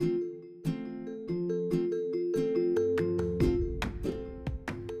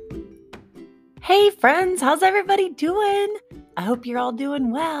Hey friends, how's everybody doing? I hope you're all doing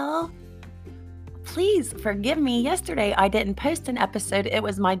well. Please forgive me. Yesterday I didn't post an episode. It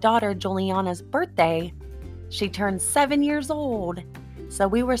was my daughter Juliana's birthday. She turned 7 years old. So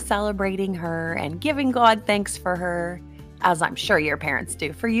we were celebrating her and giving God thanks for her, as I'm sure your parents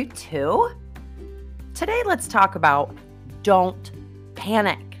do for you too. Today let's talk about don't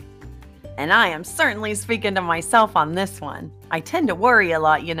panic. And I am certainly speaking to myself on this one. I tend to worry a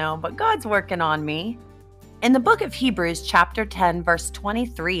lot, but God's working on me. In the book of Hebrews, chapter 10, verse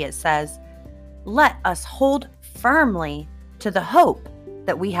 23, it says, "Let us hold firmly to the hope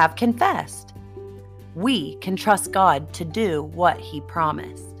that we have confessed. We can trust God to do what He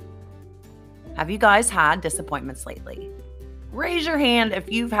promised." Have you guys had disappointments lately? Raise your hand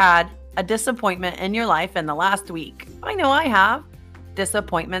if you've had a disappointment in your life in the last week. I know I have.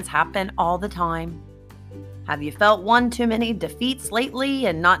 Disappointments happen all the time. Have you felt one too many defeats lately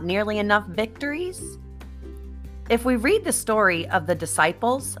and not nearly enough victories? If we read the story of the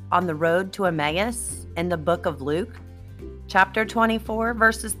disciples on the road to Emmaus in the book of Luke, chapter 24,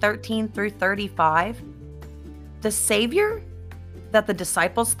 verses 13 through 35, the Savior that the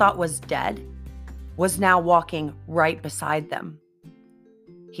disciples thought was dead was now walking right beside them.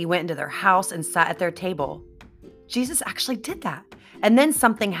 He went into their house and sat at their table. Jesus actually did that. And then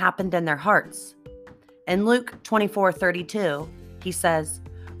something happened in their hearts. In Luke 24:32, he says,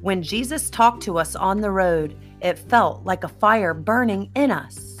 "When Jesus talked to us on the road, it felt like a fire burning in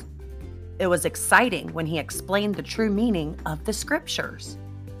us." It was exciting when he explained the true meaning of the scriptures.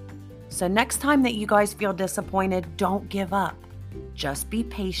 So next time that you guys feel disappointed, don't give up. Just be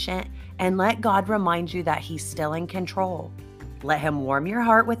patient and let God remind you that He's still in control. Let Him warm your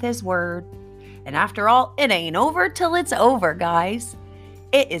heart with His word. And after all, it ain't over till it's over, guys.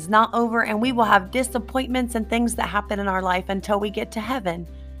 It is not over, and we will have disappointments and things that happen in our life until we get to heaven.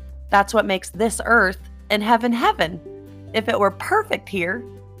 That's what makes this earth and heaven heaven. If it were perfect here,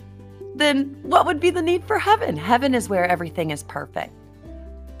 then what would be the need for heaven? Heaven is where everything is perfect.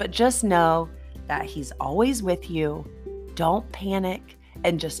 But just know that He's always with you. Don't panic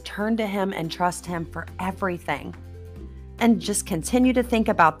and just turn to Him and trust Him for everything. And just continue to think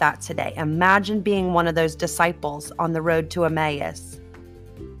about that today. Imagine being one of those disciples on the road to Emmaus.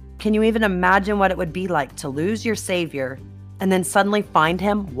 Can you even imagine what it would be like to lose your Savior and then suddenly find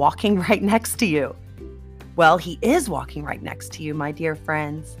Him walking right next to you? Well, He is walking right next to you, my dear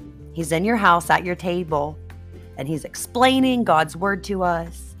friends. He's in your house at your table, and He's explaining God's word to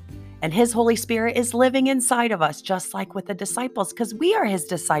us. And His Holy Spirit is living inside of us, just like with the disciples, because we are His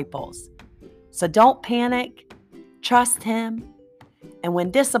disciples. So don't panic. Trust Him, and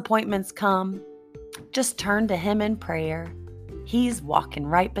when disappointments come, just turn to Him in prayer. He's walking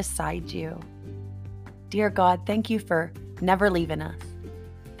right beside you. Dear God, thank you for never leaving us.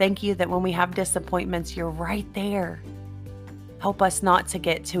 Thank you that when we have disappointments, you're right there. Help us not to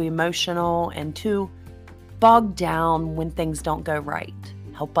get too emotional and too bogged down when things don't go right.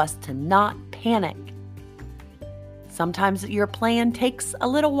 Help us to not panic. Sometimes your plan takes a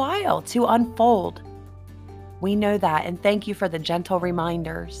little while to unfold. We know that, and thank you for the gentle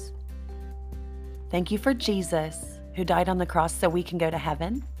reminders. Thank you for Jesus, who died on the cross so we can go to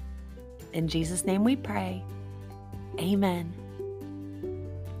heaven. In Jesus' name we pray. Amen.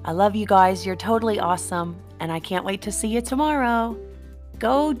 I love you guys. You're totally awesome, and I can't wait to see you tomorrow.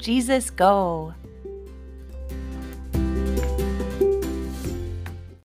 Go, Jesus, go.